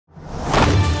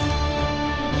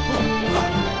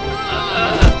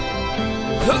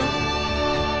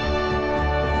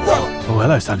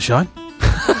hello, sunshine.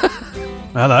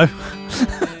 Hello.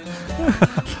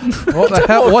 What the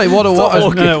hell? Wait, what?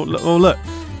 No, look.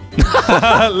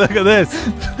 Look at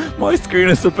this. My screen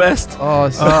is the best. Oh,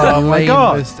 it's Oh the my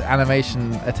God. lamest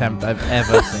animation attempt I've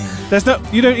ever seen. There's no.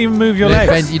 You don't even move your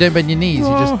legs. You don't bend your knees. You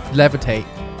just levitate.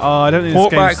 Oh, I don't think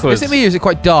Walk this game's... backwards. Is it me or is it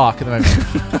quite dark at the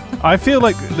moment? I feel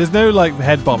like there's no like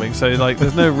head bobbing, so like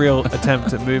there's no real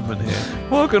attempt at movement here.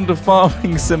 Welcome to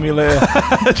Farming Simulator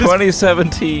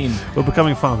 2017. We're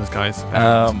becoming farmers, guys.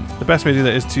 The best way to do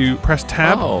that is to press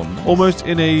tab, nice. almost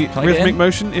in a Can I get rhythmic in?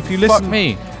 motion. If you listen, Fuck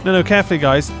me. No, carefully,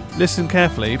 guys. Listen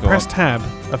carefully. Go press on. tab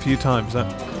a few times.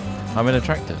 I'm in a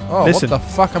tractor. Oh, Listen. what the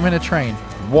fuck? I'm in a train.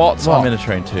 What? What? I'm in a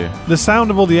train too. The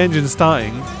sound of all the engines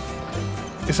starting,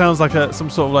 it sounds like some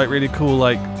sort of like really cool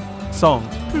like song.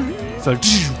 So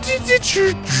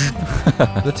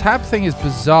The tab thing is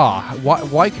bizarre.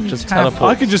 Why can you Just tab? teleport.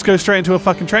 I could just go straight into a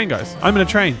fucking train, guys. I'm in a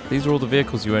train. These are all the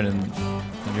vehicles you own in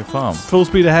your farm. Full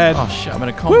speed ahead. Oh shit! I'm in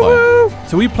a combine. Woo-woo!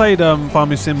 So we played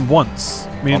Farming Sim once.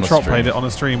 Me and On a Trot stream. played it on a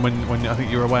stream when I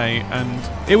think you were away, and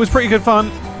it was pretty good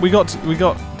fun. We got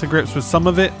to grips with some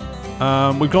of it.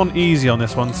 We've gone easy on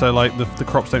this one, so like the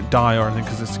crops don't die or anything,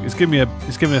 because it's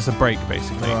giving us a break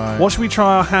basically. Right. What should we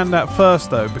try our hand at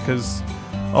first though? Because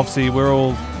obviously we're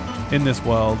all in this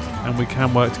world and we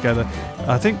can work together.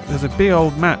 I think there's a big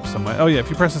old map somewhere. Oh yeah, if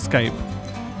you press escape,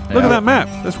 look at that map.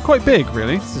 That's quite big,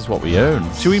 really. This is what we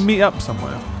own. Should we meet up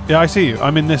somewhere? Yeah, I see you.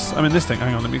 I'm in this thing.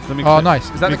 Hang on, let me. Oh, nice.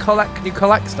 Is that the collect? Can you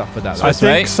collect stuff with that? I Nice,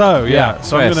 think mate. so. Yeah. Yeah,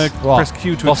 So I'm Smith. gonna What? press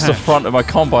Q to Lost attach. the front of my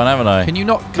combine, haven't I? Can you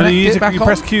not No, connect you it back you on?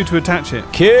 press Q to attach it.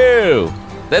 Q.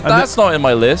 That's not in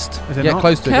my list. Is it Get not?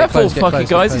 close to it. Careful, get close, fucking get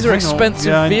guys. close. These are Hang on. expensive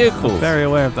Yeah, I'm vehicles. very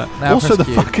aware of that. Now Also, the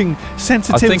press Q. fucking I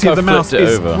sensitivity think of the I mouse flipped it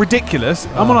is over. ridiculous.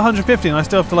 I'm on 150 and I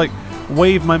still have to like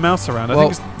wave my mouse around. I Well,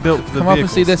 think it's built for the Come up and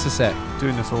vehicles. see this a sec.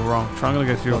 Doing this all wrong. I'm gonna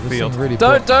go through Oh, your this field. thing's really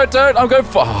Don't. I'm going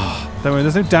for. Don't worry,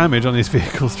 there's no damage on these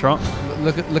vehicles, Trot.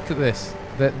 Look at this.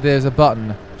 There's a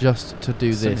button just to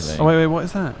do this. Simulate. Oh wait, what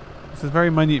is that? It's a very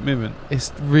minute movement.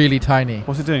 It's really tiny.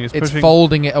 What's it doing? It's It's pushing.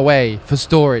 folding it away for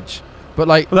storage. But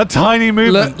like, That tiny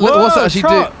movement. look what's Whoa, it actually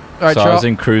Trot! do. All right, So I was Trot.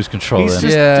 in cruise control He's then.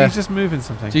 just, Yeah. he's just moving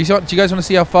something. Do you guys want to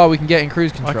see how far we can get in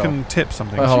cruise control? I can tip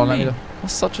something. Wait, hold on. What Let do me you mean?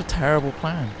 That's such a terrible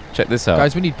plan. Check this out.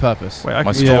 Guys, we need purpose. Wait, I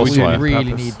My can, straw yeah, we do swath. need really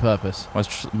purpose. need purpose.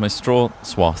 My straw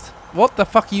swath. What the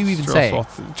fuck are you even Straw saying?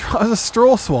 swath. That's a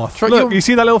straw swath. Trot, Look, you're- you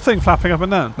see that little thing flapping up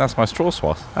and down? That's my straw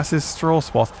swath. That's his straw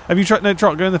swath. Have you tried? No,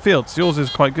 Trot, go in the fields. Yours is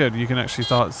quite good. You can actually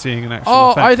start seeing an actual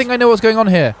Oh, effect. I think I know what's going on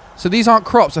here. So these aren't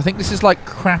crops. I think this is like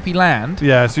crappy land.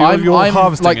 Yeah, so you're I'm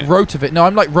harvesting like it. rotivate. No,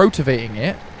 I'm like rotivating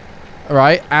it.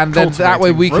 Right, and then that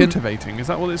way we can. Rotivating, is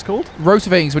that what it's called?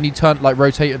 Rotivating is when you turn, like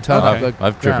rotate and turn Okay. up the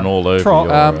I've driven ground. all over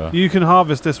Trot, your. You can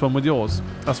harvest this one with yours.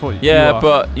 That's what you Yeah, are.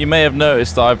 but you may have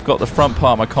noticed that I've got the front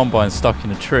part of my combine stuck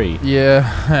in a tree. Yeah,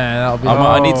 that'll be.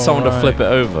 I need Oh, someone to right. flip it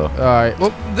over. All right.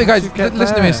 Well, guys, you get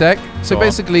listen to me a there? sec. So Go on.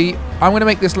 basically, I'm going to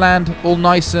make this land all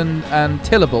nice and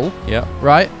tillable. Yeah.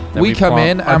 Right. Then We we come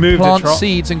plant- in I and moved it, plant Trot.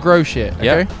 seeds and grow shit. Okay.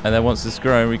 Yeah. And then once it's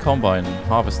grown, we combine and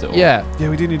harvest it all. Yeah. yeah,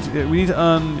 we need to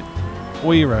earn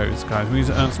euros, guys. We need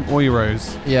to earn some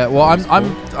euros. Yeah. Well,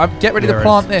 I'm get ready to Euros.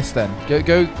 plant this then.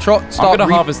 Go Trot. I'm Start. going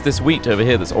to harvest this wheat over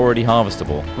here that's already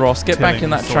harvestable. Ross, get back Tilling in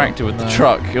that the soil. tractor with the No.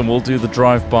 truck and we'll do the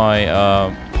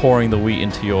drive-by pouring the wheat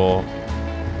into your...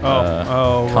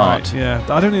 Oh, cart. right. Yeah,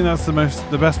 I don't think that's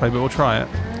the best way, but we'll try it.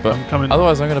 But I'm coming.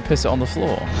 otherwise I'm going to piss it on the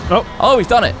floor. Oh. He's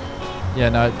done it. Yeah.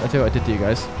 No. I tell you what I did to you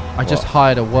guys. I just What?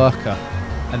 hired a worker,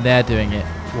 and they're doing it.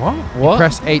 What? What?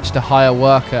 Press H to hire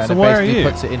worker, and So it where are basically you?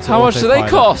 puts it into. How much do they autopilot.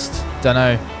 cost? Don't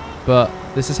know, but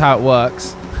this is how it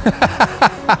works.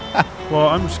 Well,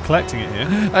 I'm just collecting it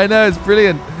here. I know, it's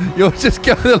brilliant. You're just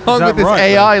going along that with this right,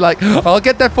 AI, like, I'll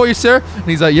get that for you, sir. And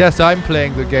he's like, yes, I'm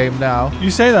playing the game now. You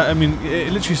say that, I mean,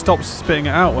 it literally stops spitting it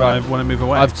out when Right. I want to move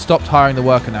away. I've stopped hiring the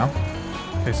worker now.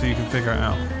 Okay, so you can figure it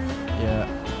out. Yeah.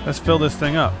 Let's fill this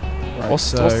thing up. Right,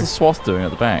 What's the swath doing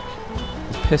at the back?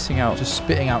 It's pissing out. just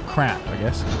spitting out crap, I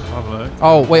guess. Have a look.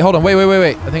 Oh, wait, hold on. Wait.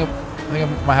 I think I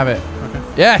might have it. Okay.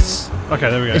 Yes. Okay,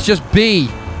 there we go. It's just B.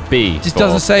 B. Just for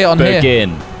doesn't say it on here.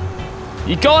 begin.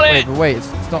 You got Wait, it! but wait,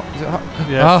 it's not. Is it,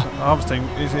 Yeah, it's harvesting.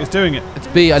 It's doing it. it's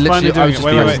B. I It's literally. finally I was doing just it.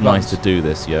 Wait, pressing wait, It's wait. nice buttons. to do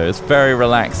this, yo. It's very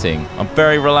relaxing. I'm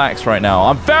very relaxed right now.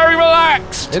 I'm very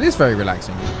relaxed! It is very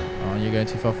relaxing. Oh, you're going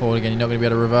too far forward again. You're not going to be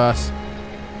able to reverse.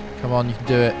 Come on, you can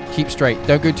do it. Keep straight.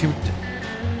 Don't go too.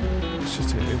 It's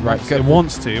just it Right, wants, go- it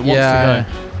wants to. It wants yeah.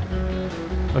 to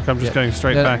go. Look, I'm just Yeah. going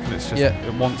straight No, back, and it's just yeah.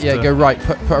 it wants Yeah, to. go right.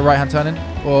 Put a right hand turn in.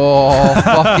 Oh,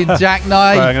 fucking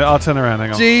jackknife. Right, I'll turn around.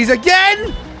 Hang on. Jeez,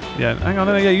 again! Yeah, hang on.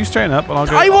 No, yeah, you straighten up, and I'll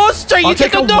go. I was straight. I'll You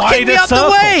kept take on a knocking me wider out the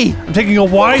circle. way. I'm taking a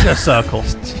wider circle.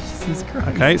 Jesus Christ.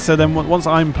 Okay, so then once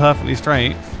I'm perfectly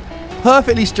straight,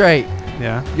 Perfectly straight.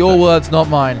 yeah. Your words, not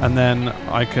mine. And then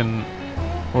I can.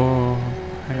 Oh,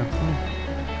 hang on.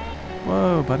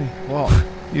 Whoa, buddy. What?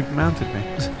 You've mounted me.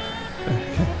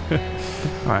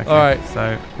 Alright. All right.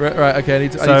 So. Right, okay, I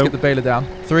need to get the baler down.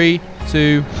 3,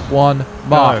 2, 1,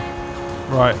 mark.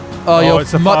 Go. Right. Oh, you're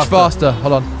it's a much faster.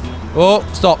 Hold on. Oh,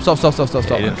 stop. He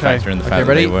didn't factor in the fact that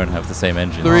ready? they won't have the same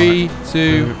engine. 3,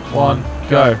 2, 1,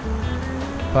 go.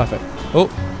 Perfect. Oh,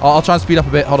 I'll try and speed up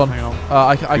a bit. Hold on. Hang on.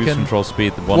 I Cruise can. control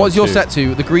speed. The 1 What's and your 2. set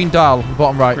to? The green dial, the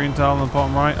bottom right. Green dial on the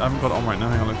bottom right. I haven't got it on right now.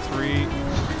 Hang on. Look, 3.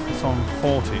 It's on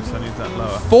 40, so I need that lower.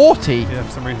 40. Yeah,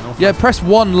 for some reason. Yeah, press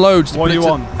 1 loads. What are you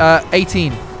on?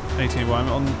 18. 18. Well, I'm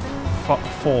on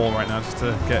 4 right now, just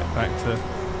to get back to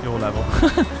your level.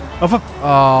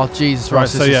 Oh, Jesus Right.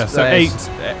 Christ. So yeah. So 8.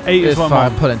 8 is It's what I'm fine.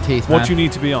 on. I'm pulling teeth, What man. do you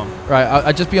need to be on? Right,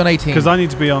 I just be on 18. Because I need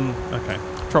to be on. Okay.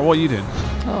 Trot, what are you doing?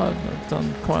 Oh, I've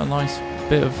done quite a nice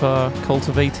bit of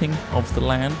cultivating of the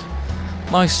land.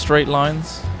 Nice straight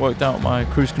lines. Worked out my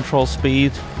cruise control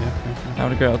speed. Yeah.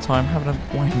 Having a great old time. Having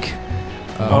a wank.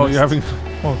 Oh, you're having.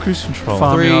 Well, cruise control.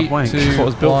 Farm. 3, Farmyard wank. 2, That's what it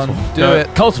was built 1, for. do Go.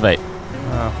 it. Cultivate.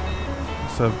 Wow.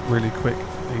 It's a really quick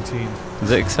 18. Does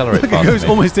it accelerate It faster? goes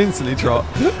almost instantly, Trot.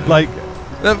 Like,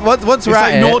 Once it's we're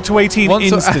like at 0 it. to 18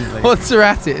 instantly. Once we're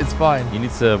at it, it's fine. You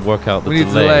need to work out the We need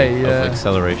delay, delay, yeah. of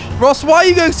acceleration. Ross, why are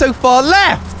you going so far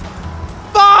left?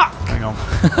 Fuck! Hang on.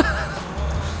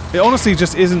 It honestly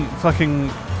just isn't fucking.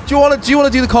 Do you want to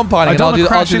do the compiling? I don't and want to I'll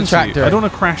crash do the into tractor. you. I don't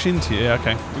want to crash into you. Yeah,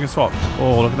 okay. We can swap.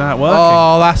 Oh, look at that. Working.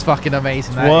 Oh, that's fucking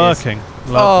amazing. That is. Working.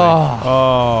 Lovely.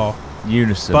 Oh.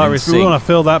 Unison. But in if we sync. want to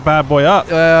fill that bad boy up.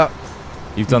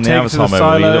 You've done the take it to the avatar mode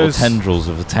where your little silos. tendrils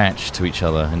have attached to each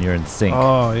other and you're in sync.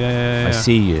 Oh, yeah. I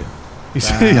see you. You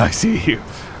see, I see you.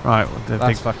 Right. Well, the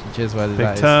That's big fucking cheers where big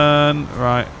that is. turn.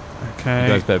 Right. Okay.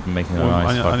 You guys better be making a Well,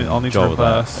 nice I'll fucking need to job of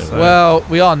reverse, that. so- Well,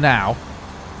 we are now.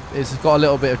 It's got a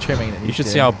little bit of trimming that You needs should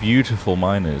see doing. how beautiful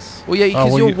mine is. Well, yeah, because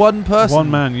well, you're you- one person. One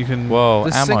man, you can. Well,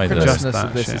 The am I though? Just synchronousness that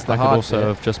of this shit. is the I could hard also bit.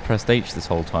 have just pressed H this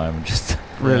whole time and just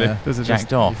Really? Yeah. Does it just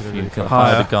jacked off. you could You have could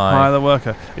hire hire the guy. hire the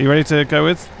worker? Are you ready to go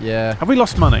with? Yeah. Have we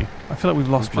lost money? I feel like we've We've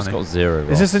lost just money. got 0.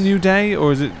 Is this a new day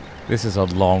or is it? This is a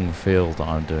long field that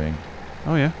I'm doing.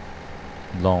 Oh yeah.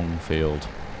 Long field.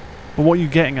 But what are you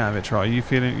getting out of it, Troy? You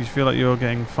feel like you're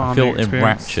getting I farming feel experience?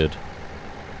 enraptured.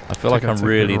 I feel Take like a- I'm take a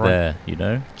really right. there, you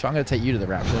know? So I'm going to take you to the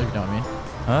rapture, you know what I mean?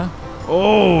 Huh?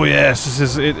 Oh yes, this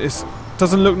is it. It's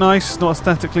doesn't look nice. It's not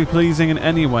aesthetically pleasing in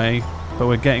any way. But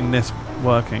we're getting this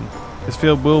working. This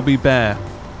field will be bare,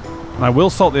 and I will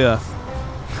salt the earth.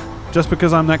 Just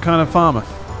because I'm that kind of farmer.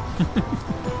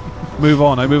 Move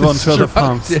on. I move on to other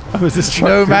farms. Destructive. I was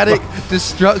destructive. Nomadic,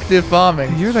 destructive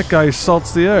farming. You're that guy who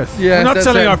salts the earth. Yes, We're not that's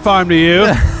selling it. our farm to you.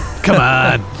 Come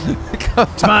on.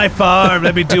 It's my farm.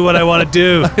 Let me do what I want to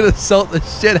do. I'm going to salt the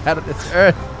shit out of this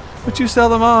earth. But you sell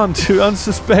them on to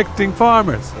unsuspecting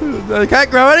farmers. I can't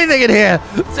grow anything in here.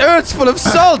 This earth's full of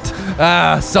salt.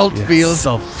 Salt fields.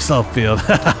 Salt field.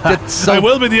 Get salt. I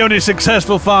will be the only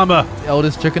successful farmer. The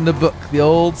oldest trick in the book. The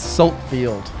old salt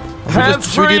field. Hands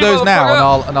Should we do free, those now,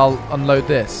 motherfucker. and I'll unload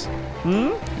this.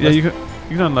 Yeah, you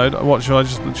can unload. What should I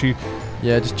just literally?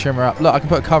 Yeah, just trim her up. Look, I can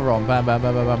put a cover on. Bam, bam,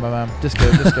 bam, bam, bam, bam, bam. Disco,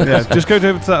 disco. Yeah, disco. just go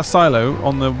over to that silo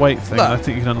on the weight thing. Look. I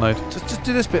think you can unload. Just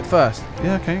do this bit first.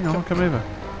 Yeah, okay. Come over,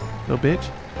 little bitch.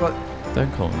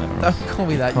 Don't call me that, Ross. Don't call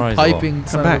me that, you Surprise a lot. piping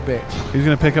son Come of a bitch. Who's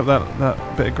gonna pick up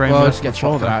that bit of grain? Well, left just on get the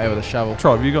chopped floor out here with a shovel.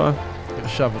 Troy, have you got Get a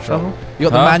shovel. shovel? You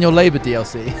got the Huh? manual labour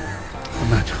DLC.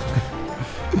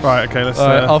 Right, okay. Let's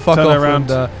Alright, I'll fuck turn off. it around.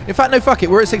 And, in fact, no, fuck it.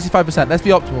 We're at 65%. Let's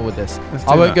be optimal with this. Let's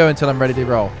I do won't that. go until I'm ready to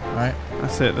roll. All right.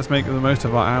 That's it. Let's make the most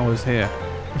of our hours here.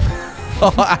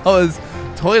 Hours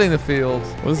toiling the fields.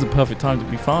 Well, this is the perfect time to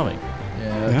be farming. Yeah,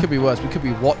 Yeah. it could be worse. We could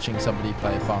be watching somebody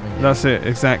play a farming game That's it.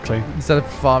 Exactly. instead of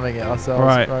farming it ourselves.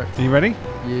 Right. Are you ready?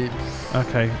 You.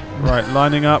 Okay. Right.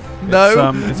 Lining up.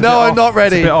 No, It's a no, bit I'm off. not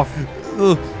ready. It's a bit off.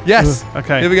 Ugh. Yes.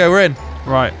 Okay. Here we go. We're in.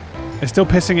 Right. It's still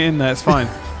pissing it in there. It's fine.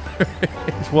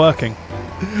 It's working.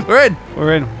 We're in.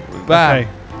 We're in. Bam. Okay.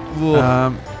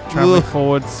 Ugh. Traveling Ugh.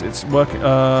 forwards. It's working.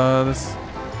 There's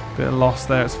a bit of loss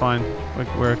there. It's fine.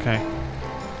 We're okay.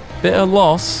 Bit of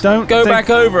loss. Don't go think- back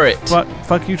over it.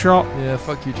 Fuck you, Trot. Yeah.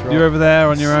 Fuck you, Troy. You're over there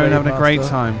on your own Slave having a great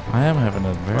master. time. I am having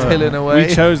a very. Tilling away.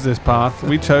 We chose this path.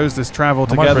 We chose this travel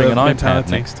I might together bring an iPad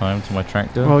mentality. next time to my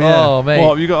tractor. Well, yeah. Oh, mate.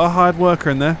 What? You got a hired worker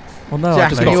in there? Well, no, I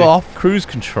Jacking just got you off. cruise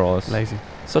control. It's Lazy.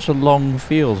 such a long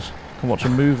field. I can watch a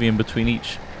movie in between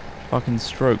each fucking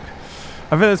stroke. I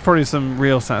think there's probably some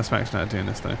real satisfaction out of doing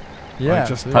this, though. Yeah.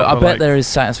 just- absolutely. I But bet like- there is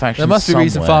satisfaction. there must be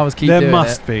reason somewhere. farmers keep There doing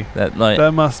must it. be. That like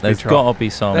There must be. there's Trot. got to be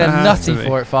some. They're There has nutty to be.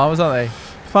 for it, farmers, aren't they?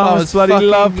 Farmers bloody fucking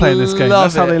love playing this game. love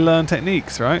That's how it. they learn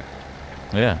techniques, right?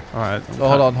 Yeah. All right.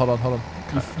 Oh, hold on.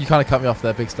 You kind of cut me off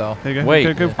there, Big Star. There you go.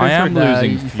 Wait, Go I am through it.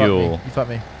 losing you fucked fuel. me. You fucked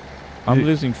me. I'm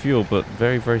losing fuel, but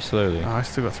very, very slowly. Oh, I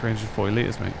still got 340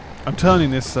 litres, mate. I'm turning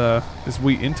this this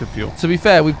wheat into fuel. To be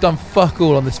fair, we've done fuck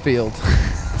all on this field.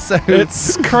 So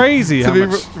It's crazy to how be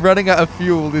much... running out of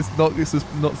fuel. This is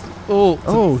not.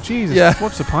 Oh, Jesus. Yeah.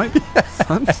 Watch the pipe.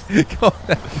 son. God.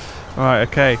 All right,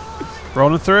 okay.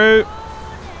 Rolling through.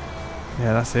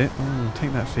 Yeah, that's it.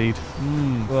 Take that feed.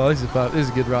 Well, this is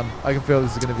a good run. I can feel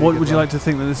this is going to be. What would you like to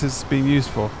think that this is being used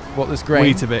for? What this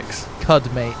grain? Weetabix.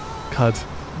 Cud, mate. Cud.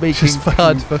 Making Just cud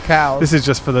fucking- for cows. This is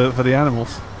just for the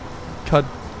animals. cud.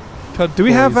 Do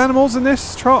we have boys. animals in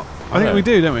this, Trot? I think No. we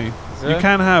do, don't we? there? You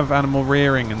can have animal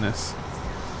rearing in this.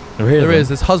 There is.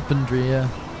 There's husbandry. Yeah.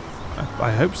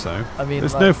 I hope so. I mean,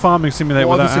 There's like, no farming simulator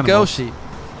what if without it's a girl animals. sheep?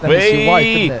 Then it's your wife,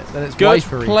 isn't it? Then it's Good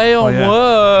wifery. play on yeah.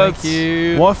 words. Thank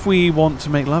you. What if we want to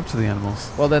make love to the animals?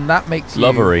 Well, then that makes you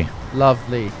Lovery.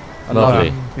 lovely. I Lovely.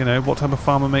 love You know, what type of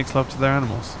farmer makes love to their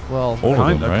animals? Well, All of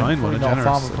kind, them, a right? kind one, a Probably not a generous.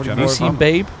 farmer, a probably Have generous you seen farmer.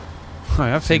 Babe? I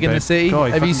have Pig seen in the Babe. City? God,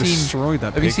 he Have you fucking seen- destroyed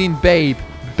that have you pig. seen Babe?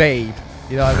 Babe.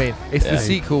 You know what I mean? It's Yeah. the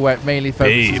sequel where it mainly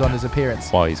focuses Babe. on his appearance.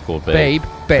 Why he's called Babe.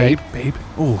 Babe. Babe.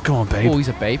 Oh, come on, Babe. Oh, he's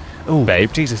a babe. Oh,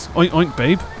 Babe. Jesus. Oink, oink,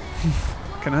 Babe.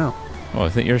 Fucking hell. Oh, I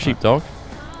think you're a sheepdog.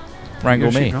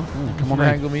 Wrangle You're a me. sheep, no? Oh, come on,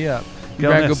 Wrangle me up. Get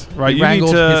on wrangle- this. Right, you you need wrangled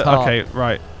his to... heart. Okay,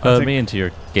 right. I Herd think- me into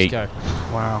your gate. Let's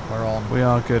go. Wow. We're on. We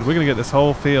are good. We're going to get this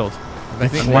whole field. I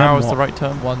think And Wow then is the what? right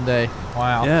term. one day.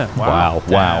 Wow. Yeah. Wow.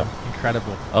 Wow.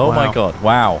 Incredible. Oh Wow. my god.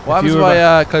 Wow. What happens you if were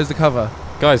I close the cover?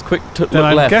 Guys, quick look Then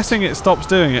I'm left. guessing it stops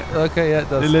doing it. Okay, yeah, it It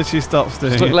does. literally stops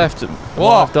doing Just look it. left. What?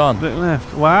 What I've done. Look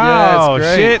left. Yeah, Wow. it's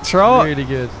great. Shit, Trot. Really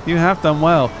good. You have done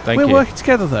well. Thank We're you. working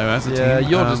together though as a Yeah, team.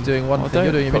 you're just doing one well, thing.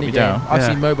 You're don't doing a put mini me game. down. I've Yeah.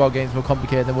 seen mobile games more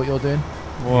complicated than what you're doing.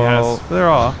 Well, Yes, there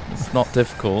are. it's not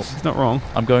difficult. It's not wrong.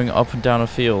 I'm going up and down a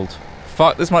field.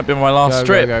 Fuck, this might be my last Go,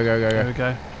 strip. Go, go, go, There go, we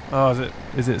go. Oh,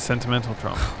 is it sentimental,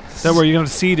 Trot? Don't worry, you're going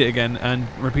to seed it again and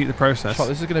repeat the process. go.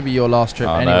 This is going to be your last trip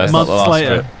Oh, anyway. no, it's not the Months last later.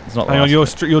 strip. It's not the Hang on,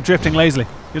 last you're drifting lazily.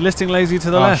 You're listing lazy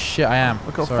to the Oh left. shit, I am.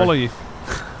 I've got to Sorry. follow you.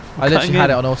 I literally cutting had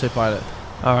in. it on autopilot.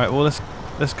 All right, well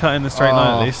let's cut in the straight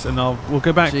line Oh. at least, and we'll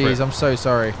go back for Jeez, it. I'm so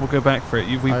sorry. We'll go back for it.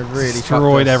 We I really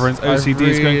destroyed fucked everyone's this. OCD. I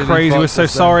It's going really crazy. We're fucked so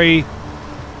this then. sorry.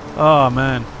 Oh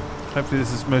man. Hopefully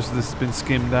most of this has been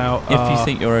skimmed out. If you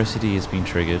think your OCD has been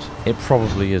triggered, it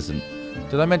probably isn't.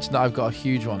 Did I mention that I've got a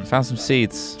huge one? Found some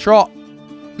seeds. Trot.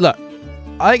 Look,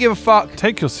 I don't give a fuck.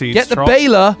 take your seeds, Get the Trot.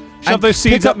 baler Shove and those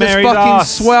seeds pick up up this Mary's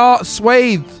fucking arse.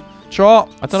 swathe. Trot.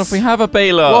 I don't know if we have a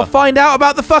baler. Well, find out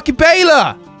about the fucking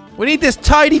baler. We need this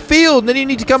tidy field, and then you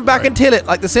need to come back and till it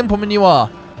like the simpleman you are.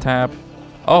 Tab.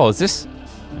 Oh, is this?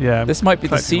 Yeah, This might be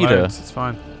the collecting cedar. loads, it's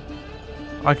fine.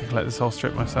 I can collect this whole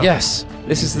strip myself. Yes,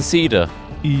 this is the cedar.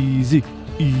 Easy.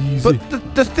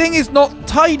 But the thing is not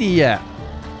tidy yet.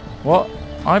 What?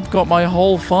 I've got my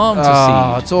whole farm to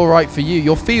Ah, seed. it's all right for you.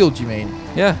 Your field, you mean?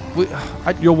 Yeah.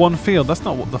 Your one field, that's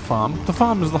not what the farm. The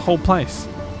farm is the whole place.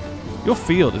 Your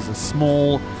field is a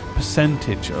small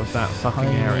percentage of that fucking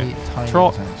area.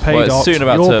 Trot, pay Well, it's docked. soon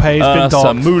about Your to pay's earn been us a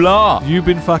docked. moolah. You've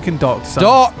been fucking docked, son.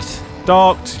 Docked.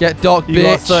 Docked. Get docked, You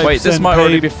got bitch. 30 Wait, this 30% might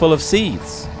already paid. be full of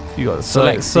seeds. You got a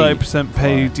Select 30%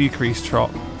 pay Right. decrease,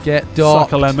 Trot. Get Suck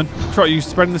docked. a lemon. Trot, you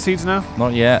spreading the seeds now?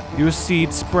 Not yet. You a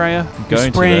seed sprayer? going You're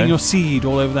to, spraying though. your seed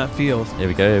all over that field. Here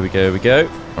we go, here we go, here we go.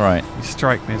 All right. You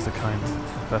strike me as the kind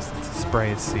of person to spray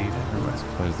his seed everywhere.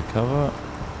 Close the cover.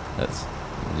 Let's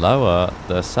lower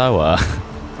the sower.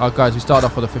 Oh, guys, we started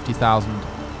off with a £50,000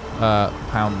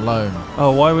 pound loan.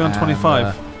 Oh, why are we on And,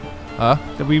 25? Huh?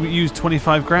 Did we use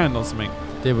 25 grand on something?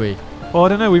 Did we? Well, I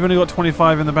don't know. We've only got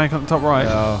 25 in the bank on the top right.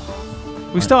 Oh,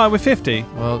 We started with 50.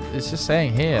 well, it's just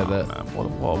saying here Oh, that man,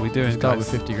 what are we doing, we start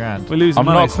guys? with 50 grand. We're losing I'm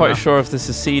money. not quite somehow. sure if this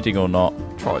is seeding or not.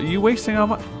 Trot, are you wasting our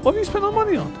money? What have you spent our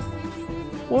money on?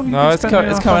 What have you No, been it's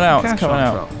spending it's our coming fucking out. It's cash coming on,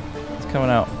 out. Trot? It's coming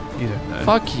out. You don't know.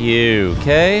 Fuck you,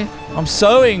 okay? I'm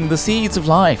sowing the seeds of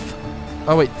life.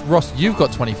 Oh, wait, Ross, you've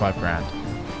got 25 grand.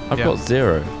 I've Yeah. got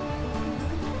 0.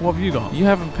 What have you got? You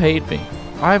haven't paid me.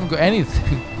 I haven't got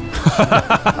anything.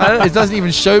 It doesn't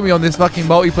even show me on this fucking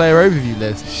multiplayer overview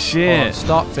list. Hold on, Shit.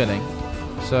 start filling.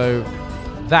 So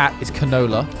that is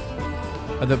canola.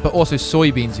 But also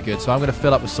soybeans are good. So I'm going to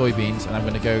fill up with soybeans and I'm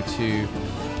going to go to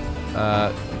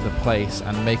the place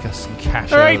and make us some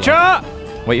cash. All right, Trot.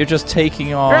 Wait, you're just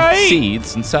taking our Right.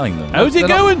 seeds and selling them? How's it They're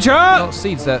not- going, Trot? Not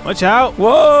seeds, that. Watch out.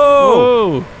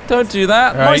 Whoa! Whoa. Don't do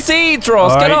that. My Right. seeds,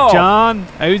 Ross, All get right, off! John.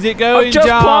 How's it going, I've just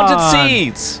John? planted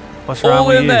seeds. What's wrong All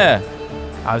with in you? there.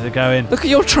 How's it going? Look at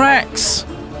your tracks.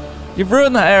 You've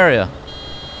ruined that area.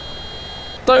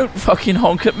 Don't fucking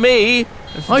honk at me.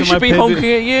 I should be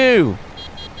honking at you.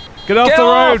 Get off the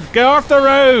road! Get off the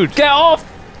road! Get off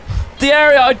the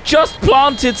area I just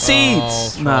planted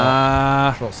seeds. Oh,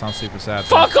 Nah. Trot sounds super sad.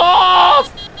 Fuck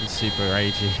off! He's super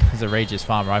ragey. He's the ragiest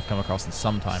farmer I've come across in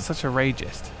some time. Such a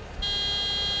rageist.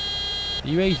 Are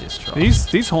you ageist, Trot?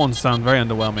 These horns sound very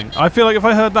underwhelming. I feel like if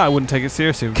I heard that, I wouldn't take it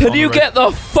seriously. Can you get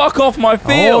the fuck off my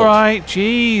field? All right,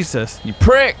 Jesus. You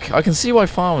prick. I can see why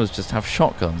farmers just have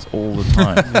shotguns all the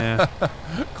time. Yeah.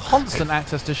 Constant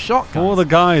access to shotguns. All the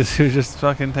guys who are just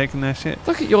fucking taking their shit.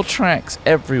 Look at your tracks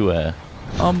everywhere.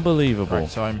 Unbelievable. Right,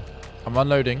 so I'm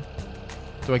unloading.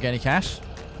 Do I get any cash?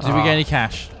 Did we get any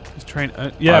cash? Just train.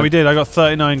 Yeah, we did. I got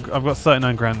 39. I've got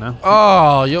 39 grand now.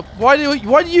 Oh, why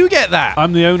do you get that?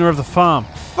 I'm the owner of the farm.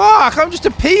 Fuck! I'm just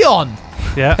a peon.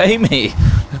 Yeah. Pay me.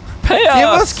 Pay us. Give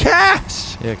us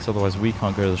cash. Yeah, because otherwise we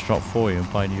can't go to the shop for you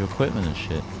and buy new equipment and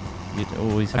shit. You'd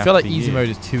always have I feel like to be easy you. mode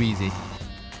is too easy.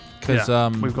 Because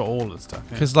We've got all the stuff.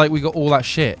 Yeah. Because like we got all that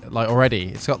shit like already.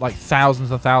 It's got like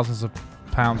thousands and thousands of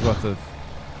pounds worth of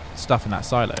stuff in that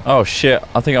silo. Oh shit!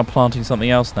 I think I'm planting something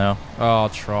else now. Oh,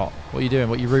 Trot. What are you doing?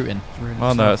 What are you rooting?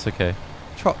 Oh no, it's okay.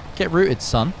 Trot, get rooted,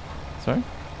 son. Sorry?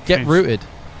 Get Change. rooted.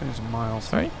 There's a mile.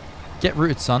 Sorry? Get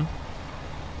rooted, son.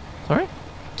 Sorry?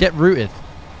 Get rooted.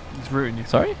 It's rooting you.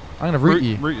 Sorry? I'm gonna root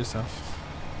you. Root yourself.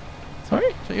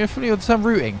 Sorry? So you're familiar with the term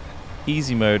rooting?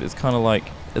 Easy mode is kind of like,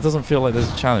 it doesn't feel like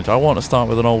there's a challenge. I want to start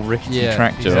with an old rickety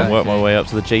tractor and work my way up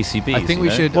to the JCBs. I think we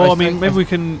should. Well, I mean, maybe we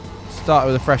can start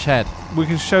with a fresh head. We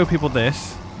can show people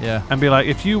this. Yeah. And be like,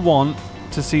 if you want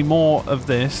to see more of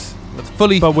this,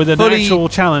 but with an actual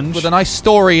challenge, with a nice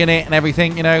story in it and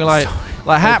everything, you know, like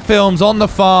hat films on the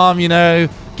farm, you know,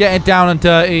 getting down and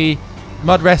dirty,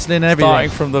 mud wrestling and everything.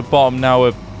 Starting from the bottom, now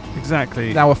we're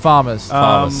Now we're farmers.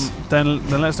 Then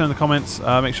let us know in the comments.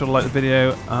 Make sure to like the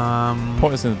video.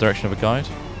 Point us in the direction of a guide.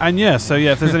 And yeah, so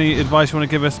yeah, if there's any advice you want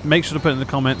to give us, make sure to put it in the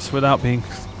comments without being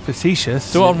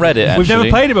facetious. Do it on Reddit, actually. We've never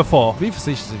played it before. Be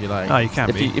facetious if you like. Oh, you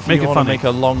can be. If you want to make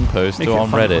a long post, do it on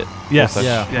Reddit. Yes.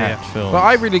 Yeah. Film. But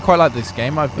I really quite like this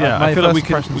game. I feel like we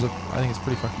could. I think it's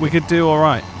pretty fucking. We could do all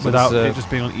right So without it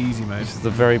just being on easy mode. This is a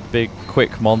very big,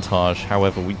 quick montage.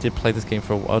 However, we did play this game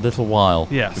for a little while.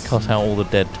 Yes. We cut out all the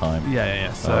dead time.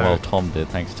 Yeah. So well, Tom did.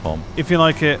 Thanks, Tom. if you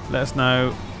like it, let us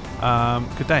know.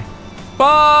 Good day.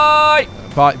 Bye!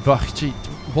 But gee,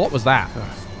 what was that?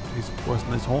 He's worse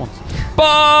than his horns.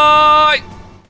 Bye!